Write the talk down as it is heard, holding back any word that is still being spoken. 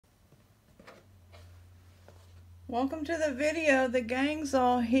Welcome to the video. The gang's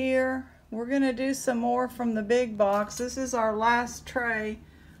all here. We're going to do some more from the big box. This is our last tray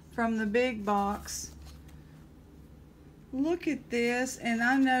from the big box. Look at this, and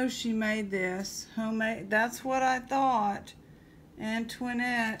I know she made this. Homemade. That's what I thought.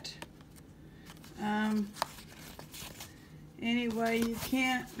 Antoinette. Anyway, you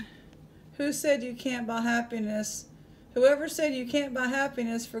can't... Who said you can't buy happiness? Whoever said you can't buy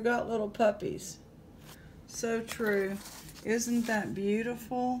happiness forgot little puppies. So true. Isn't that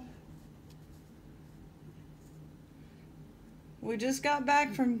beautiful? We just got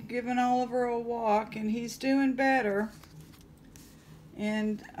back from giving Oliver a walk, and he's doing better.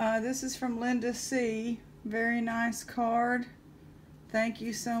 And this is from Linda C. Very nice card. Thank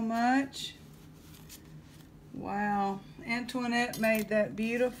you so much. Wow. Antoinette made that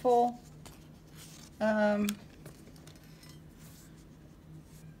beautiful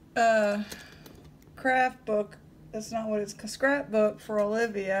craft book. That's not what it's called. Scrapbook for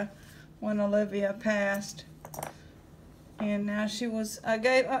Olivia when Olivia passed. And now she was,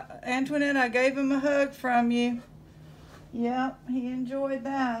 Antoinette, I gave him a hug from you. Yep, he enjoyed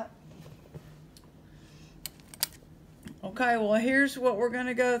that. Okay, well, here's what we're going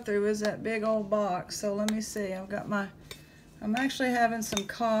to go through is that big old box. So let me see. I'm actually having some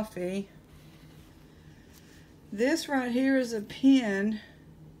coffee. This right here is a pen,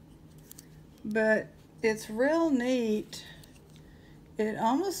 but it's real neat. It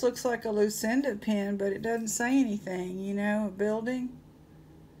almost looks like a Lucinda pen, but it doesn't say anything, you know, a building.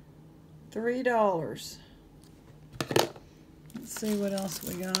 $3. Let's see what else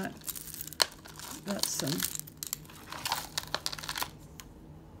we got. Got some.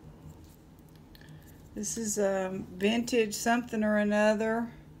 This is a vintage something or another.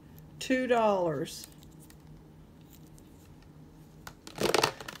 $2.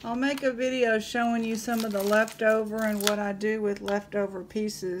 I'll make a video showing you some of the leftover and what I do with leftover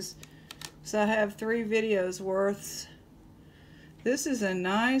pieces. So I have 3 videos worth. This is a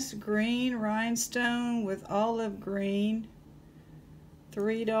nice green rhinestone with olive green.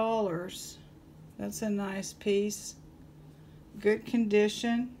 $3. That's a nice piece. Good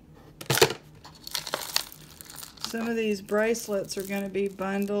condition. Some of these bracelets are going to be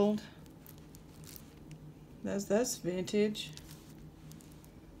bundled. That's vintage.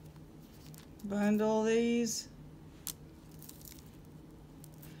 Bundle these.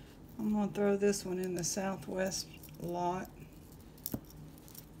 I'm going to throw this one in the Southwest lot.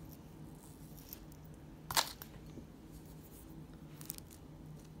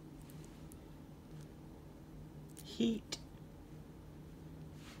 Heat.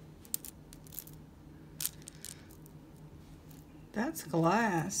 That's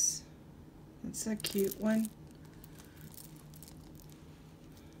glass. That's a cute one.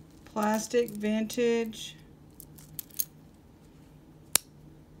 Plastic, vintage,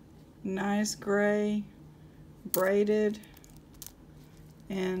 nice gray, braided,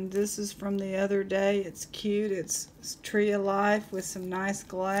 and this is from the other day. It's cute. It's Tree of Life with some nice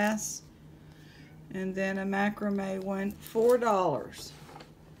glass, and then a macrame one, $4.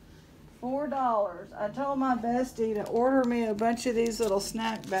 $4. I told my bestie to order me a bunch of these little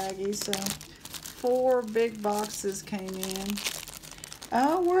snack baggies, so 4 big boxes came in.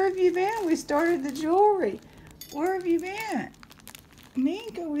 Oh, where have you been? We started the jewelry. Where have you been?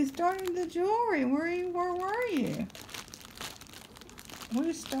 Minka, we started the jewelry. Where were you?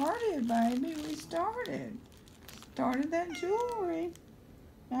 We started, baby. We started. Started that jewelry.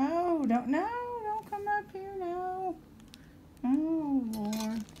 No, don't come up here, no. Oh,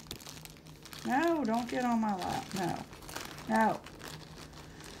 Lord. No, don't get on my lap. No. No.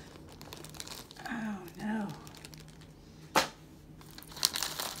 Oh, no.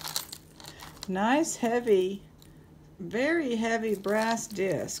 Nice, heavy, very heavy brass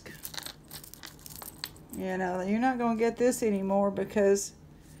disc. You know, you're not going to get this anymore because,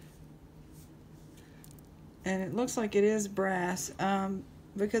 and it looks like it is brass,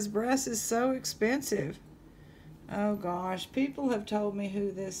 because brass is so expensive. Oh gosh, people have told me who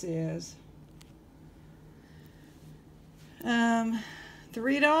this is. $3.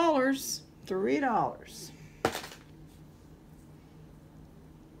 $3.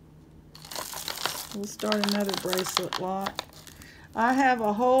 We'll start another bracelet lot. I have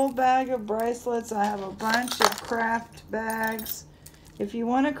a whole bag of bracelets. I have a bunch of craft bags. If you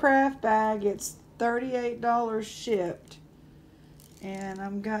want a craft bag, it's $38 shipped. And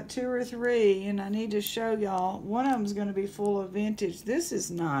I've got 2 or 3, and I need to show y'all. One of them is going to be full of vintage. This is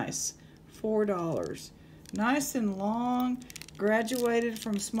nice. $4. Nice and long. Graduated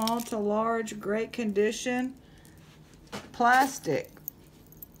from small to large. Great condition. Plastic.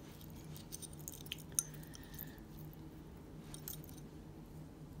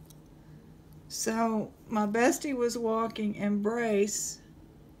 So my bestie was walking Embrace,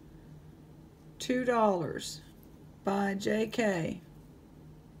 $2 by JK.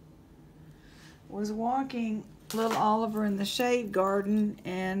 Was walking little Oliver in the shade garden,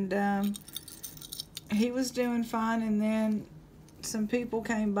 and he was doing fine, and then some people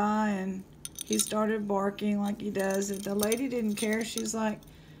came by and he started barking like he does. If the lady didn't care, she's like,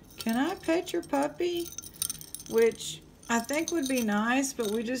 "Can I pet your puppy?" Which I think would be nice,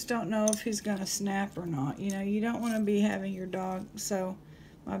 but we just don't know if he's gonna snap or not. You know, you don't want to be having your dog. So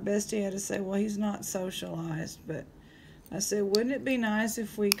my bestie had to say, well, he's not socialized. But I said, wouldn't it be nice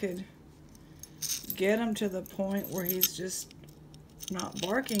if we could get him to the point where he's just not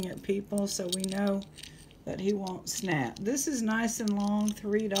barking at people, so we know that he won't snap. This is nice and long,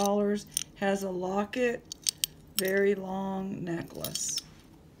 $3. Has a locket, very long necklace.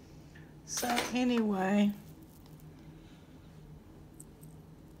 So anyway,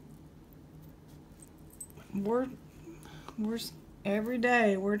 we're every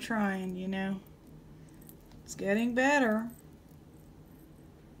day we're trying, you know. It's getting better.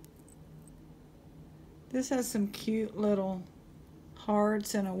 This has some cute little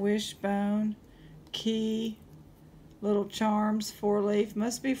hearts and a wishbone, key, little charms, 4-leaf.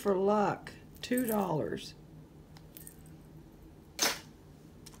 Must be for luck. $2.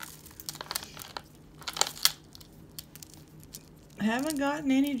 Haven't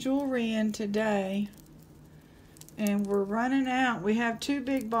gotten any jewelry in today, and we're running out. We have 2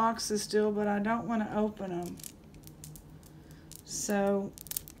 big boxes still, but I don't want to open them. So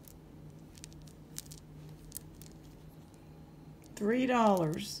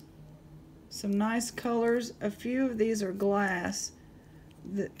 $3. Some nice colors. A few of these are glass.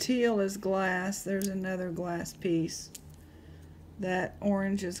 The teal is glass. There's another glass piece. That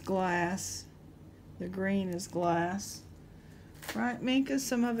orange is glass. The green is glass. Right, Minka?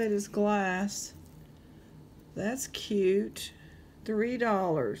 Some of it is glass. That's cute.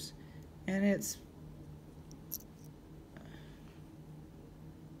 $3. And it's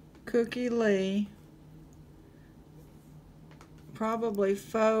Cookie Lee. Probably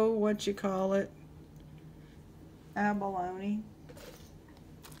faux, what you call it, abalone.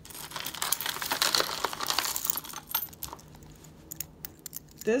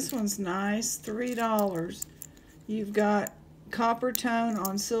 This one's nice, $3. You've got copper tone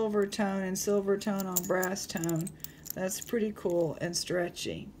on silver tone and silver tone on brass tone. That's pretty cool and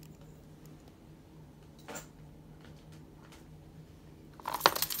stretchy.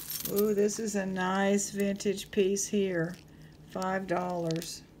 Ooh, this is a nice vintage piece here.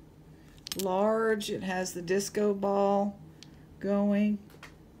 $5. Large. It has the disco ball going.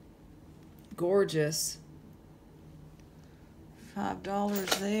 Gorgeous.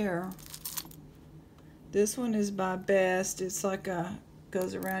 $5 there. This one is by Best. It's like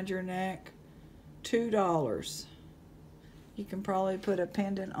goes around your neck. $2. You can probably put a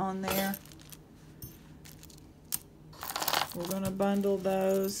pendant on there. We're going to bundle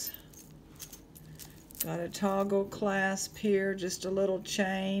those. Got a toggle clasp here, just a little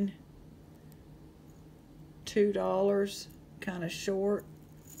chain. $2, kind of short.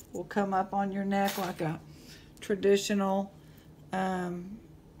 Will come up on your neck like a traditional,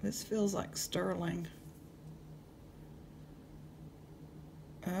 this feels like sterling.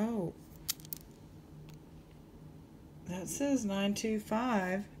 Oh, that says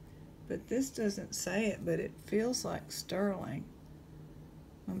 925, but this doesn't say it, but it feels like sterling.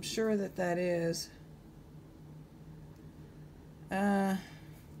 I'm sure that that is.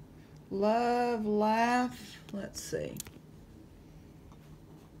 Love, laugh, let's see.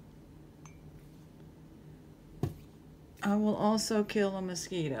 I will also kill a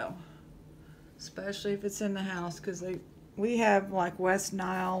mosquito, especially if it's in the house, because we have like West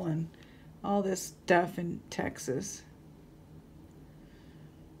Nile and all this stuff in Texas.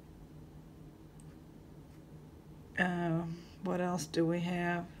 What else do we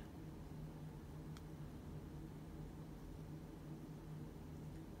have?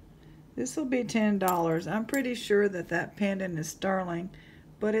 This will be $10. I'm pretty sure that that pendant is sterling,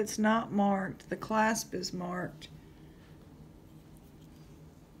 but it's not marked. The clasp is marked.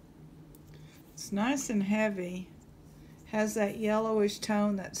 It's nice and heavy. Has that yellowish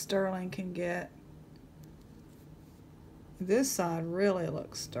tone that sterling can get. This side really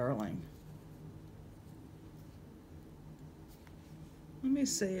looks sterling. Let me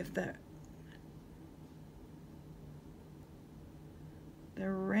see if the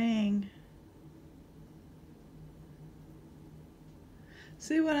ring.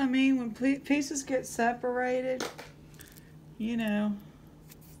 See what I mean? When pieces get separated, you know,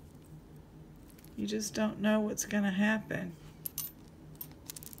 you just don't know what's going to happen.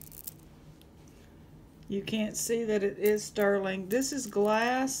 You can't see that it is sterling. This is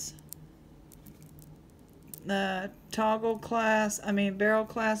glass. Barrel class,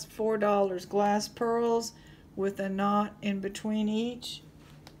 $4. Glass pearls with a knot in between each.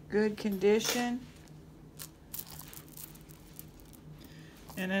 Good condition.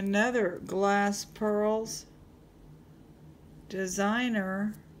 And another glass pearls.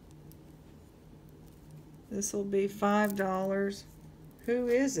 Designer. This will be $5. Who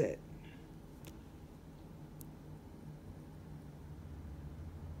is it?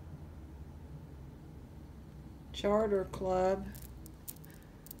 Charter Club.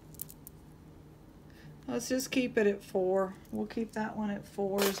 Let's just keep it at 4. We'll keep that one at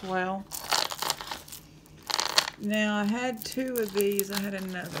 4 as well. Now I had 2 of these. I had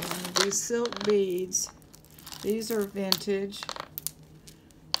another one. These silk beads. These are vintage.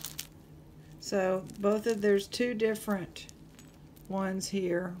 So there's 2 different ones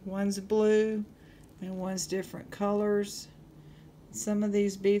here. One's blue and one's different colors. Some of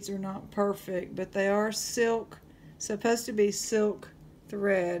these beads are not perfect, but they are silk. Supposed to be silk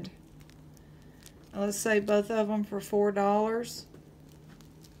thread. Let's say both of them for $4.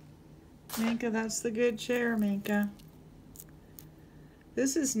 Minka, that's the good chair, Minka.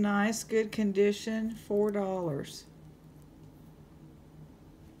 This is nice, good condition, $4.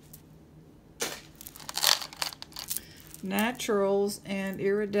 Naturals and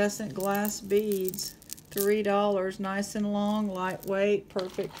iridescent glass beads, $3. Nice and long, lightweight,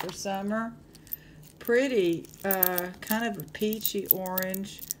 perfect for summer. Pretty, kind of a peachy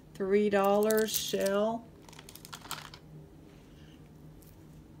orange, $3. Shell,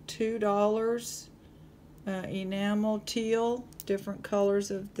 $2. Enamel teal, different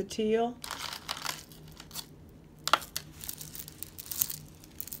colors of the teal.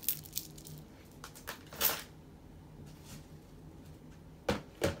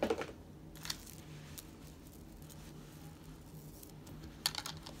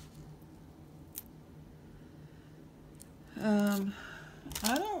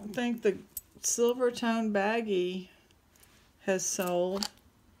 I don't think the silver tone baggie has sold.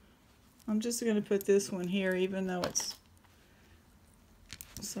 I'm just going to put this one here, even though it's...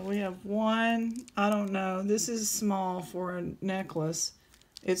 So we have 1, I don't know, this is small for a necklace.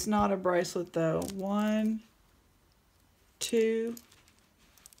 It's not a bracelet though. 1, 2,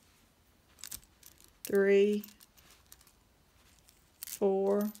 3,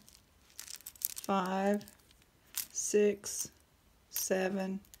 4, 5, 6,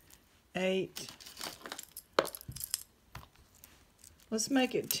 7, 8. Let's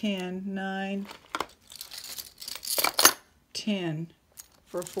make it 10, 9, 10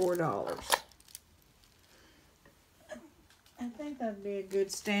 for $4. I think that'd be a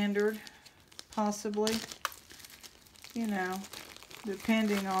good standard, possibly, you know,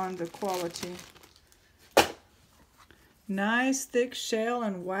 depending on the quality. Nice thick shell,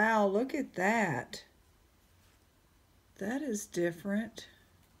 and wow, look at that. That is different.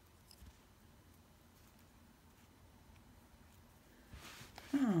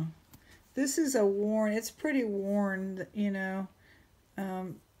 Huh. This is a worn, it's pretty worn, you know.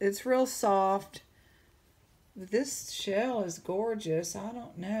 It's real soft. This shell is gorgeous. I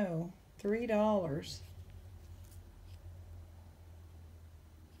don't know. $3.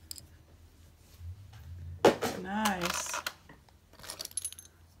 Nice.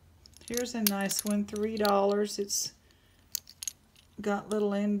 Here's a nice one, $3. It's got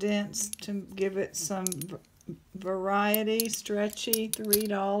little indents to give it some variety, stretchy,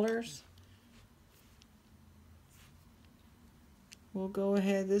 $3. We'll go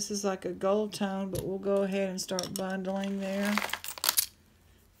ahead, this is like a gold tone, but we'll go ahead and start bundling there.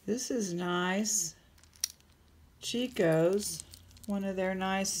 This is nice. Chico's, one of their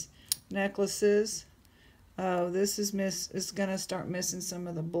nice necklaces. Oh, this is gonna start missing some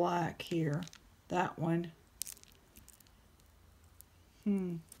of the black here. That one.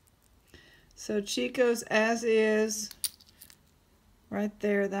 So Chico's as is, right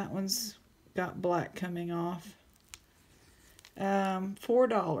there, that one's got black coming off.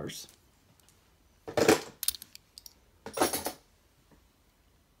 $4.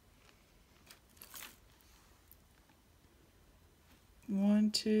 One,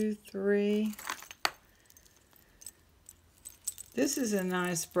 two, three. This is a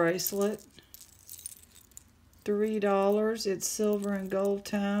nice bracelet. $3. It's silver and gold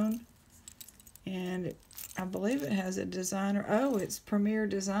tone. And I believe it has a designer. Oh, it's Premier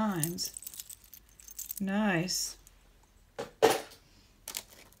Designs. Nice.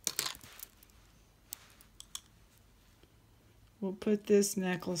 We'll put this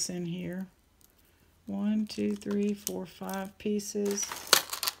necklace in here. 1, 2, 3, 4, 5 pieces.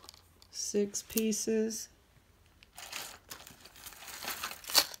 6 pieces.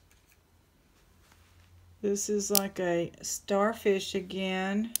 This is like a starfish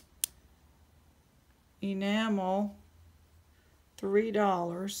again. Enamel,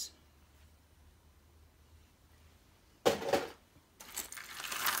 $3.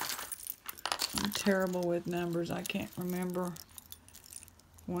 I'm terrible with numbers. I can't remember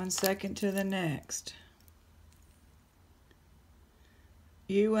one second to the next.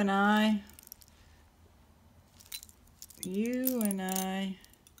 You and I. You and I.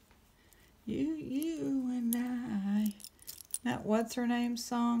 You and I. That what's her name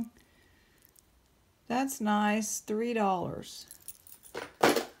song? That's nice. $3.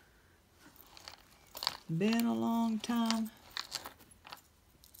 Been a long time.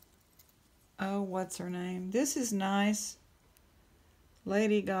 Oh, what's her name? This is nice.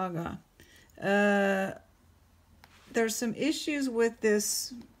 Lady Gaga. There's some issues with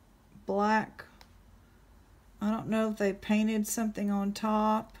this black. I don't know if they painted something on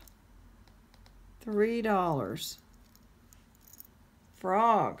top. $3.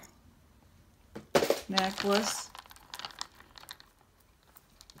 Frog necklace.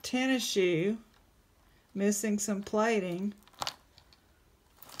 Tennis shoe. Missing some plating.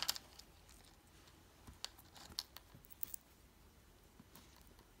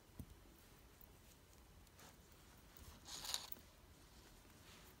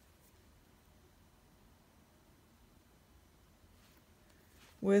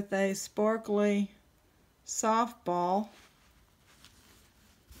 With a sparkly softball,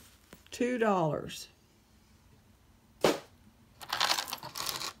 $2.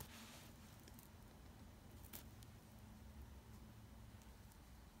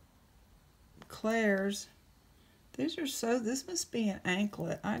 Claire's. These are so, this must be an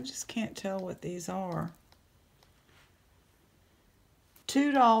anklet. I just can't tell what these are.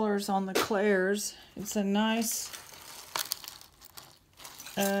 $2 on the Claire's. It's a nice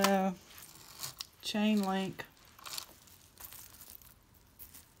chain link.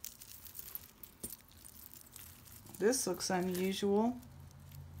 This looks unusual.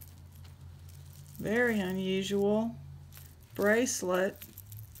 Very unusual. Bracelet,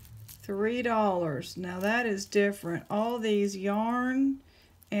 $3. Now that is different. All these yarn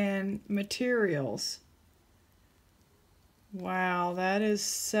and materials. Wow, that is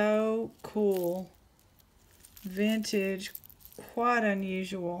so cool. Vintage, quite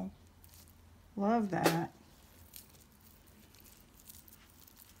unusual. Love that.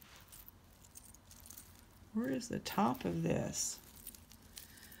 Where is the top of this?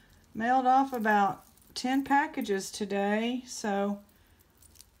 Mailed off about 10 packages today, so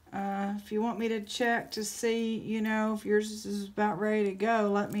if you want me to check to see, you know, if yours is about ready to go,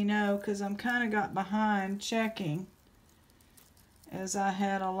 let me know, because I'm kind of got behind checking as I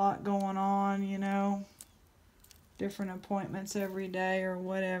had a lot going on, you know, different appointments every day or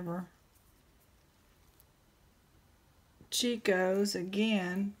whatever. Chico's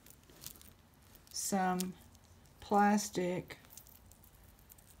again, some plastic,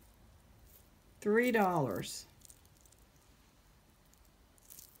 $3.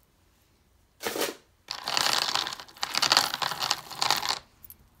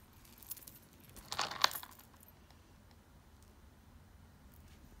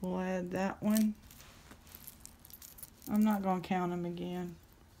 We'll add that one. I'm not going to count them again.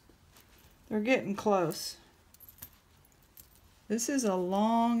 They're getting close. This is a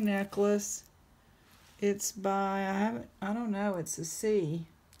long necklace. It's by, I don't know, it's a C.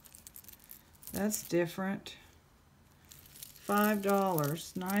 That's different.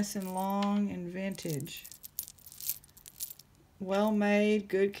 $5. Nice and long and vintage. Well made,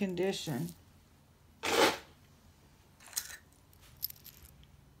 good condition.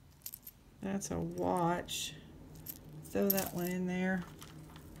 That's a watch. Throw that one in there.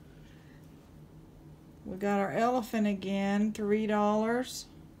 We got our elephant again, $3.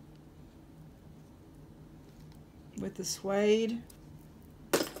 With the suede.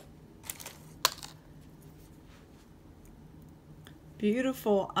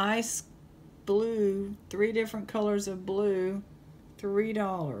 Beautiful ice blue, 3 different colors of blue,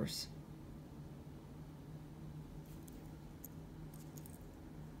 $3.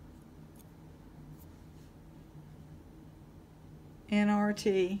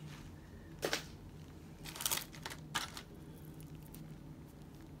 NRT.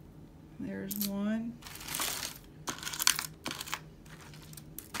 There's one.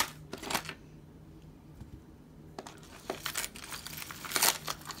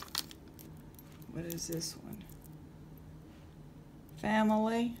 What is this one?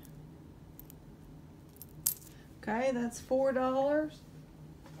 Family. Okay, that's $4.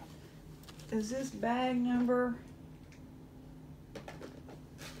 is this bag number?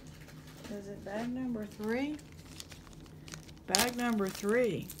 Is it bag number 3? Bag number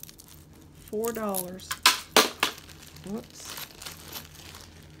 3, $4. Whoops.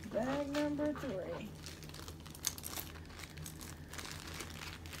 Bag number 3.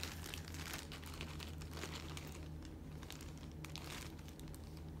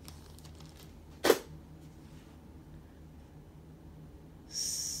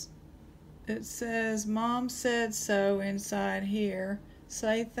 It says, Mom said so inside here.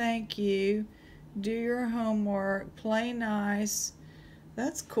 Say thank you. Do your homework. Play nice.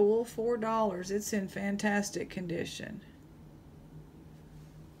 That's cool. $4. It's in fantastic condition.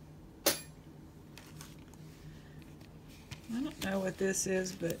 I don't know what this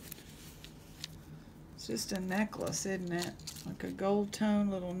is, but it's just a necklace, isn't it? Like a gold tone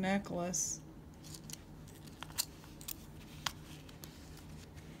little necklace.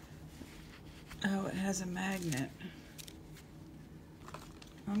 Oh, it has a magnet.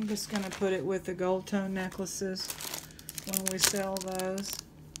 I'm just going to put it with the gold tone necklaces when we sell those.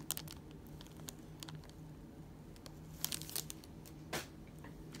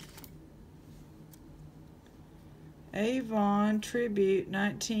 Avon Tribute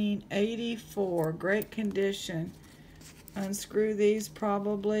 1984. Great condition. Unscrew these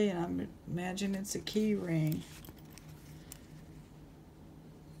probably, and I imagine it's a key ring.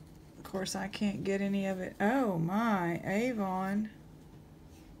 Of course, I can't get any of it. Oh my, Avon.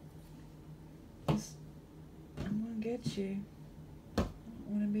 I'm gonna get you. I don't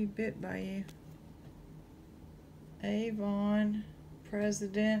want to be bit by you. Avon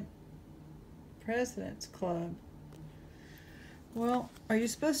President's Club. Well, are you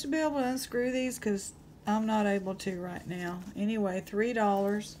supposed to be able to unscrew these? Because I'm not able to right now. Anyway,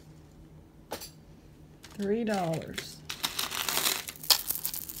 $3. $3.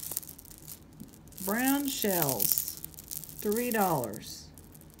 Brown shells, $3.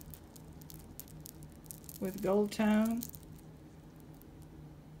 With gold tone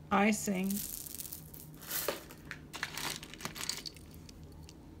icing.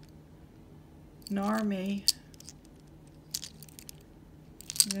 Narmi.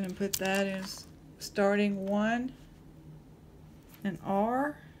 I'm going to put that as starting 1 and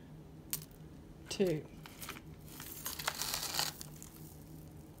R 2.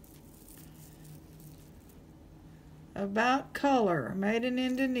 About Color, made in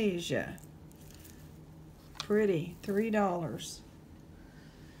Indonesia. Pretty, $3.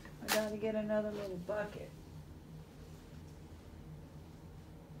 I gotta get another little bucket.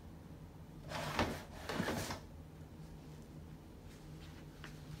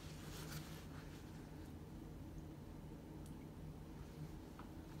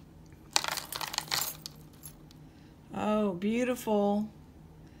 Oh, beautiful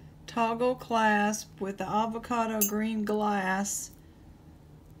toggle clasp with the avocado green glass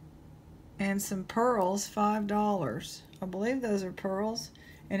and some pearls, $5. I believe those are pearls.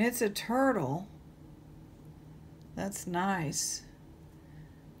 And it's a turtle. That's nice.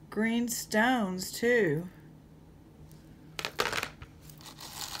 Green stones too.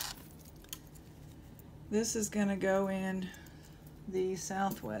 This is gonna go in the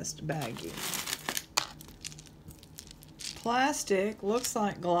Southwest baggie. Plastic, looks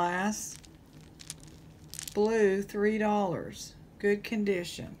like glass. Blue, $3. Good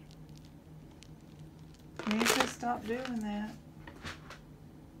condition. Lisa, stop doing that.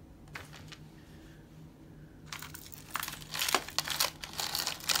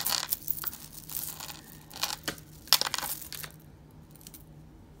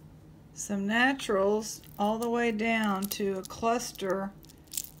 Some naturals all the way down to a cluster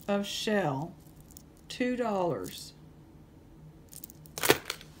of shell, $2.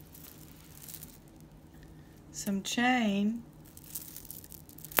 Some chain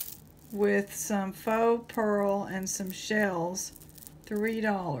with some faux pearl and some shells,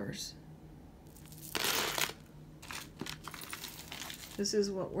 $3. This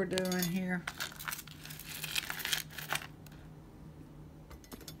is what we're doing here.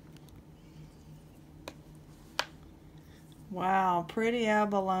 Wow, pretty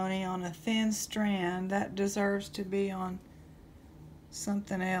abalone on a thin strand. That deserves to be on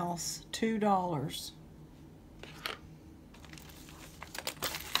something else. $2.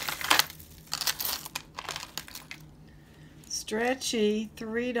 Stretchy,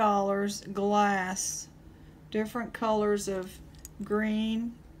 $3, glass. Different colors of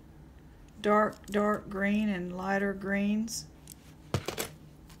green, dark green and lighter greens.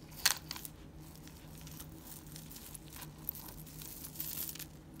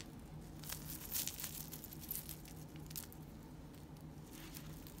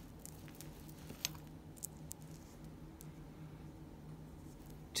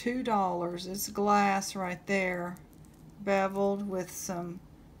 $2. It's glass right there, beveled with some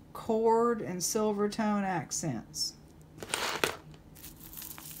cord and silver tone accents.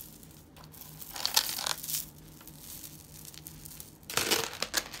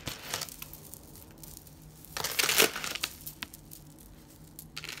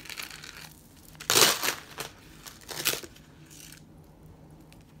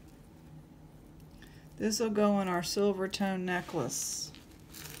 This will go in our silver tone necklace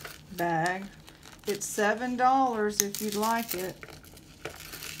bag. It's $7 if you'd like it.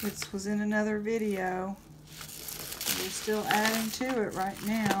 This was in another video. We're still adding to it right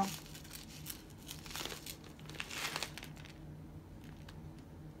now.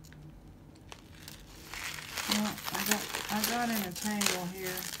 Well, I got in a tangle here.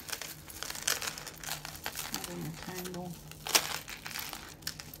 Not in a tangle.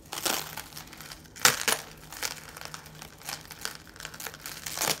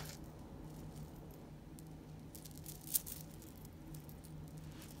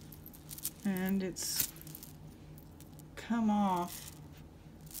 And it's come off.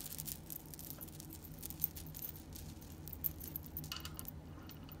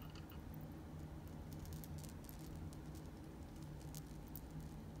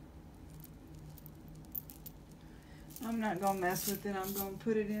 I'm not going to mess with it. I'm going to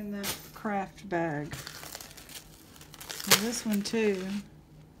put it in the craft bag. And this one too.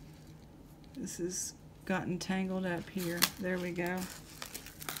 This has gotten tangled up here. There we go.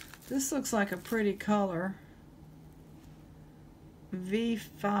 This looks like a pretty color.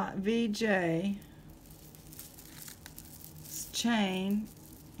 VJ. It's chain,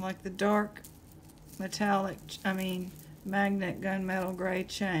 like the dark metallic, magnet gunmetal gray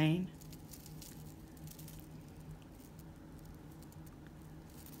chain.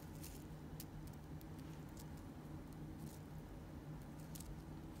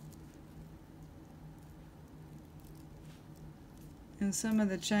 And some of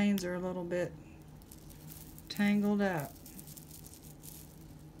the chains are a little bit tangled up.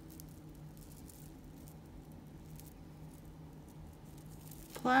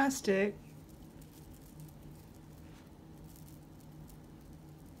 Plastic.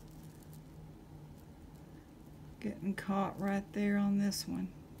 Getting caught right there on this one.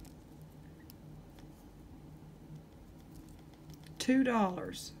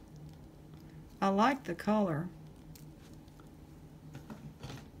 $2. I like the color.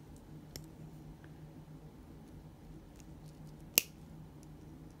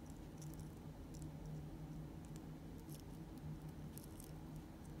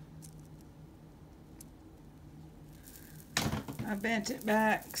 I bent it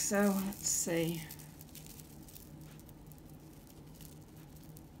back, so let's see.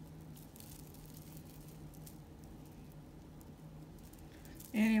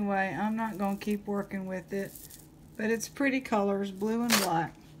 Anyway, I'm not going to keep working with it, but it's pretty colors, blue and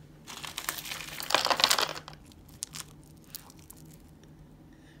black.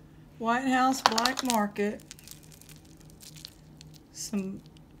 White House Black Market, some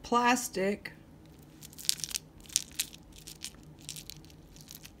plastic,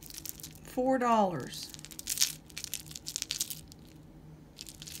 $4.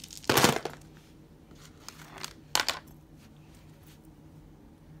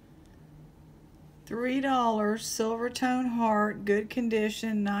 $3, silver tone heart, good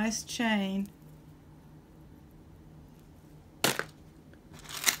condition, nice chain.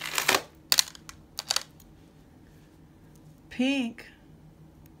 Pink,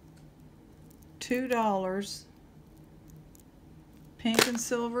 $2. Pink and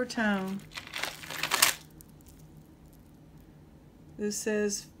silver tone. This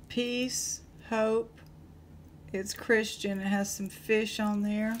says peace, hope. It's Christian. It has some fish on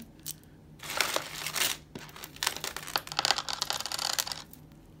there.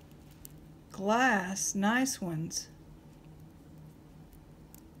 Glass, nice ones.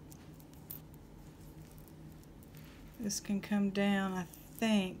 This can come down, I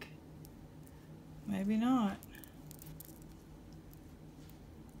think. Maybe not.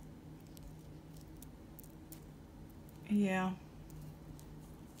 Yeah.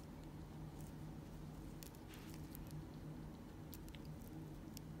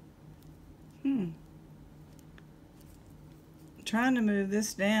 Trying to move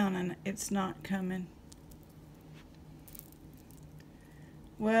this down and it's not coming.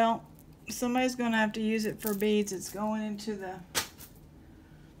 Well, somebody's going to have to use it for beads. It's going into the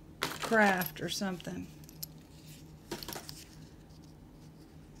craft or something.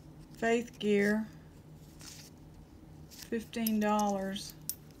 Faith Gear, $15.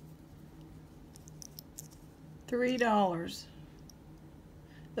 $3.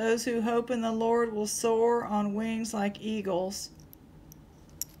 Those who hope in the Lord will soar on wings like eagles.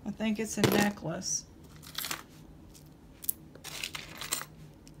 I think it's a necklace.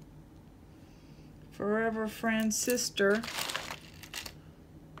 Forever Friend Sister.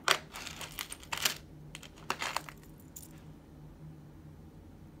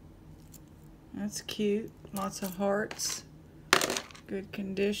 That's cute. Lots of hearts. Good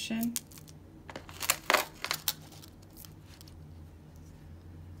condition.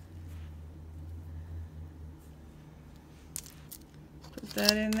 Put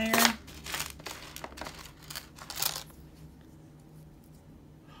that in there.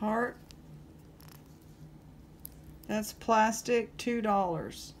 Heart. That's plastic,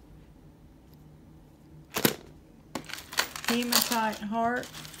 $2. Hematite heart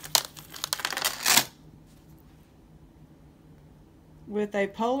with a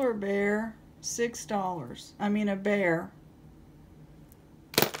polar bear, $6. I mean a bear.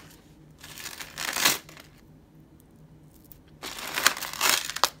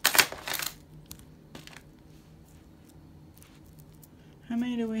 How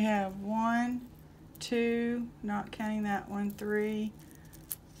many do we have? 1, 2, not counting that one, 3,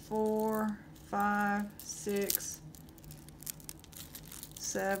 4, 5, 6,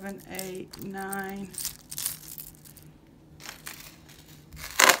 7, 8, 9,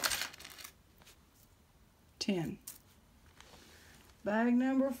 10. Bag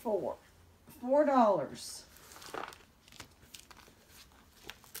number 4, $4.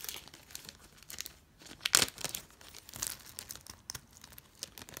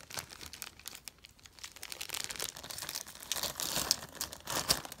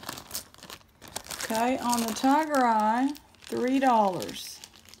 Okay, on the Tiger Eye, $3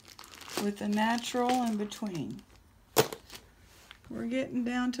 with the natural in between. We're getting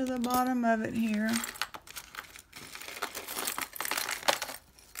down to the bottom of it here.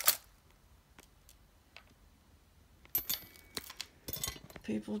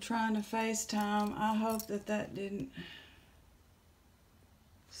 People trying to FaceTime. I hope that that didn't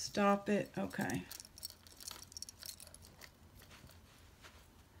stop it. Okay.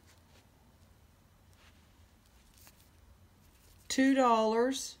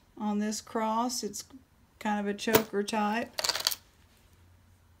 $2 on this cross. It's kind of a choker type.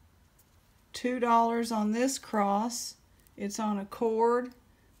 $2 on this cross. It's on a cord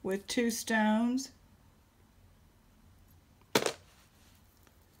with 2 stones.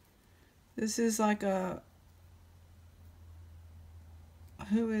 This is like a,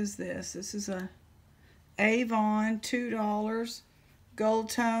 who is this? This is a Avon, $2. Gold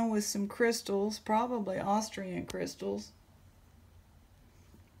tone with some crystals, probably Austrian crystals.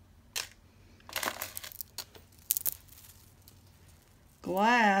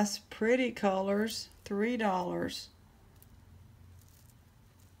 Glass, pretty colors, $3.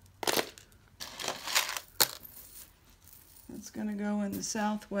 That's going to go in the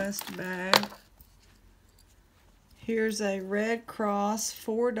Southwest bag. Here's a red cross,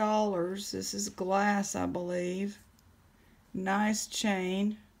 $4. This is glass, I believe. Nice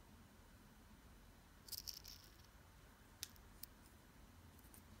chain.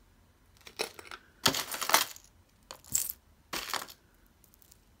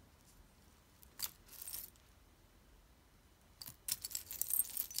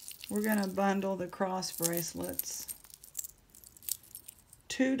 We're going to bundle the cross bracelets.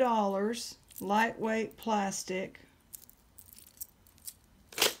 $2, lightweight plastic.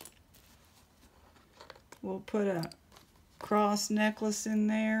 We'll put a cross necklace in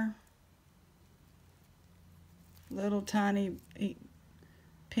there. Little tiny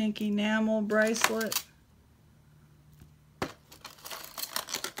pink enamel bracelet.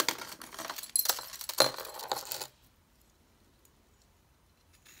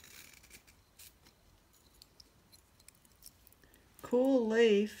 Cool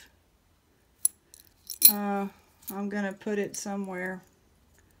leaf. I'm going to put it somewhere.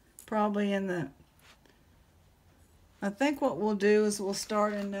 Probably in the... I think what we'll do is we'll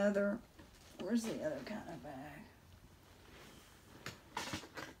start another... Where's the other kind of bag?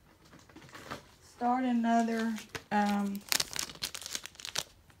 Start another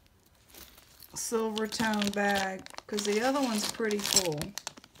silver tone bag, because the other one's pretty full.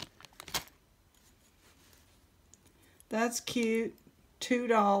 That's cute.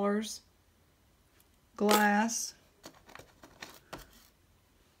 $2. Glass.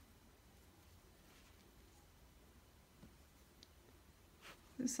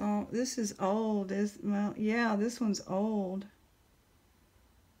 This is old. Well, yeah, this one's old.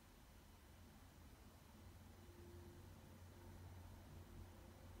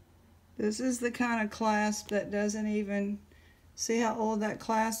 This is the kind of clasp that doesn't even See how old that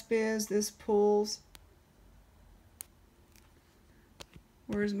clasp is? This pulls.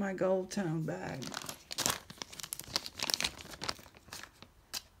 Where's my gold tone bag?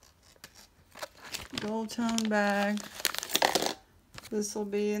 Gold tone bag. This will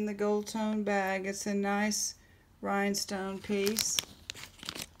be in the gold tone bag. It's a nice rhinestone piece.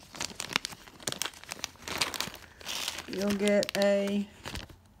 You'll get a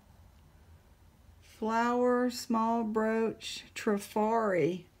flower small brooch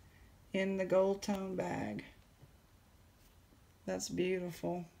Trifari in the gold tone bag. That's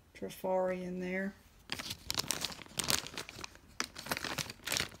beautiful. Trifari in there.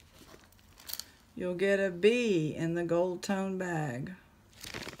 You'll get a bee in the gold tone bag.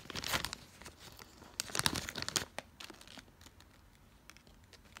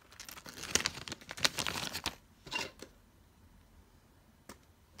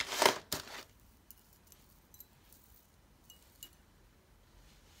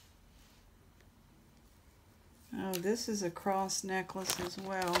 Oh, this is a cross necklace as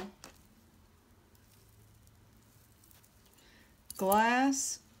well.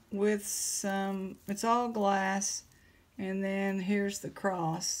 Glass with some, it's all glass, and then here's the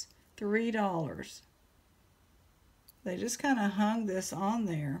cross. $3. They just kind of hung this on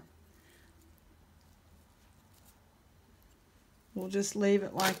there. We'll just leave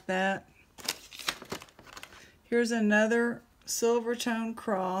it like that. Here's another silver tone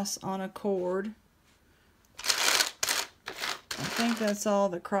cross on a cord. I think that's all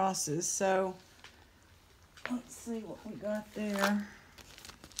the crosses, so let's see what we got there.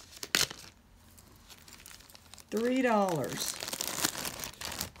 $3.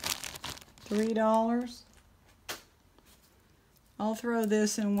 $3. I'll throw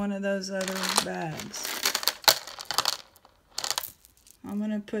this in one of those other bags. I'm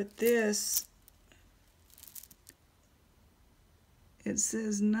going to put this, it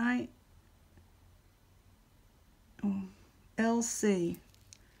says LC,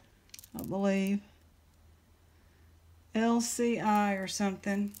 I believe. LCI or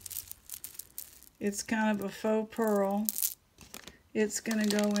something. It's kind of a faux pearl. It's going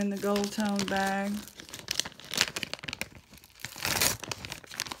to go in the gold tone bag.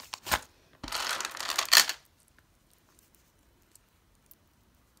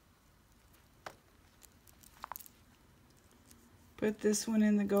 Put this one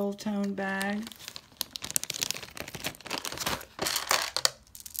in the gold tone bag.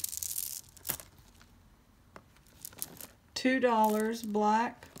 $2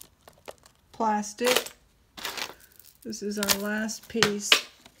 black plastic. This is our last piece,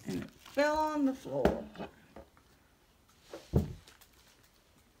 and it fell on the floor.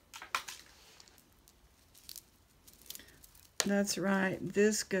 That's right,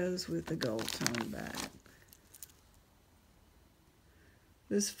 this goes with the gold tone bag.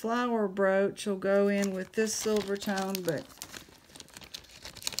 This flower brooch will go in with this silver tone, but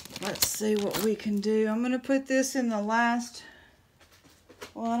let's see what we can do. I'm going to put this in the last,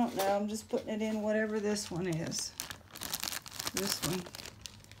 well, I don't know. I'm just putting it in whatever this one is. This one.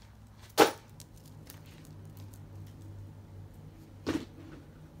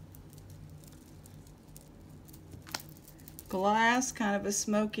 Glass, kind of a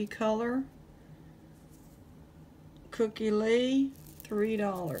smoky color. Cookie Lee,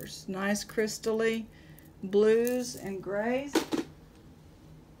 $3. Nice crystally blues and grays.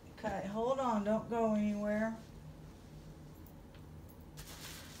 Okay, hold on, don't go anywhere.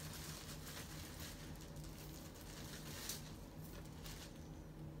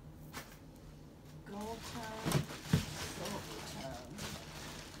 Gold tone, silver tone.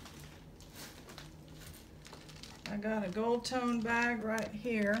 I got a gold tone bag right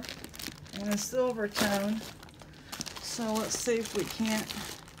here and a silver tone. So let's see if we can't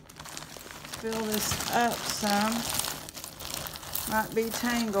fill this up some. Might be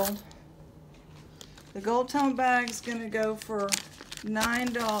tangled. The gold tone bag's gonna go for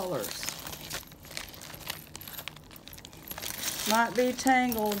 $9. Might be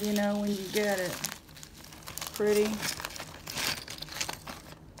tangled, you know, when you get it. Pretty.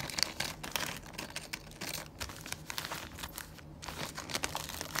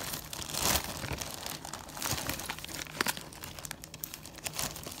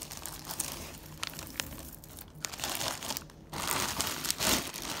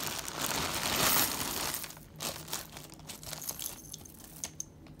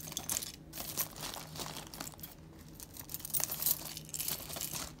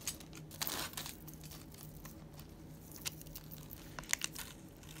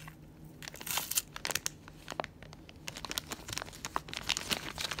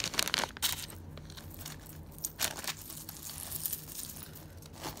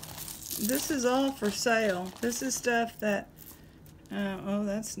 this is all for sale. This is stuff that, oh,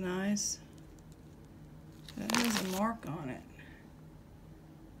 that's nice. That has a mark on it.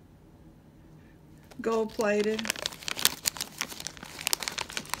 Gold plated.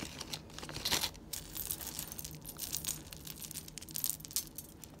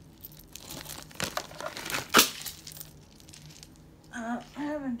 I'm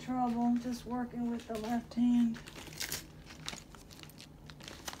having trouble just working with the left hand.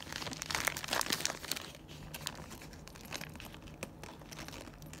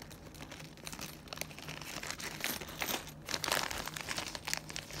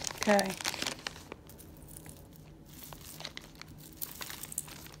 Okay.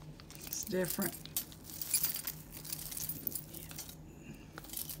 It's different.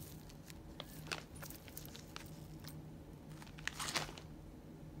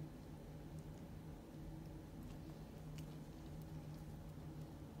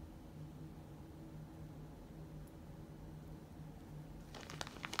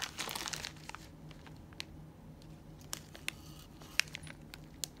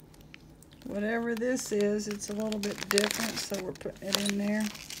 Whatever this is, it's a little bit different, so we're putting it in there.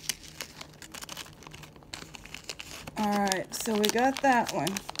 Alright, so we got that one.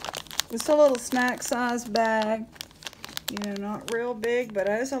 It's a little snack size bag. You know, not real big, but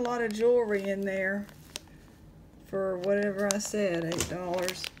there's a lot of jewelry in there for whatever I said,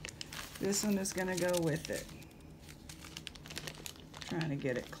 $8. This one is going to go with it. Trying to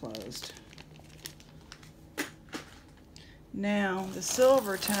get it closed. Now, the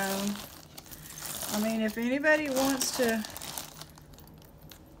silver tone. I mean, if anybody wants to,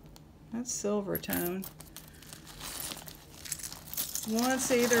 that's silver tone, wants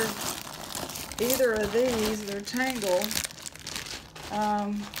either of these, they're tangled,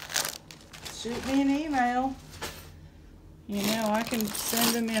 shoot me an email. You know, I can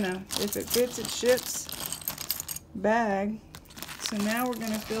send them in a, if it fits, it ships bag. So now we're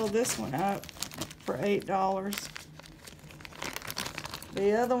going to fill this one up for $8.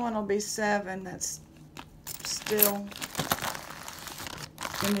 The other one will be $7. That's still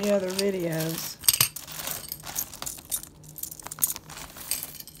in the other videos.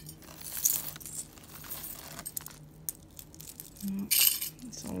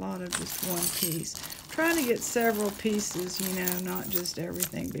 It's a lot of just one piece. I'm trying to get several pieces, you know, not just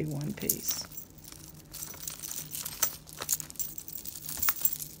everything be one piece.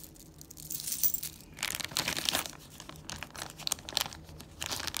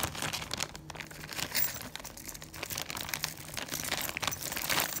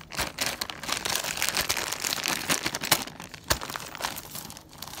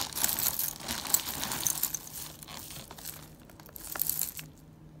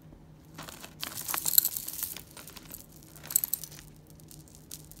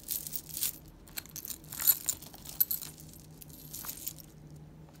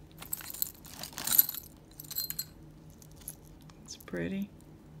 Pretty.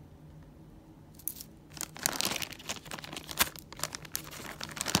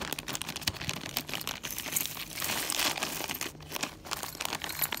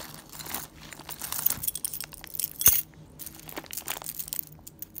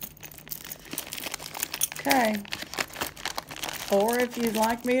 Okay. Or if you'd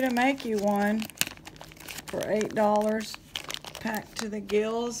like me to make you one for $8, packed to the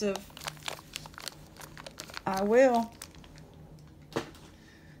gills of, I will.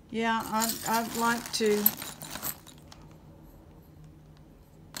 Yeah, I'd like to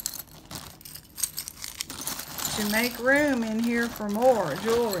make room in here for more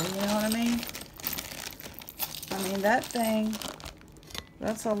jewelry, you know what I mean? I mean, that thing,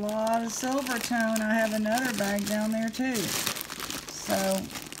 that's a lot of silver tone. I have another bag down there too. So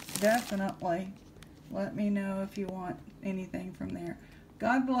definitely let me know if you want anything from there.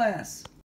 God bless.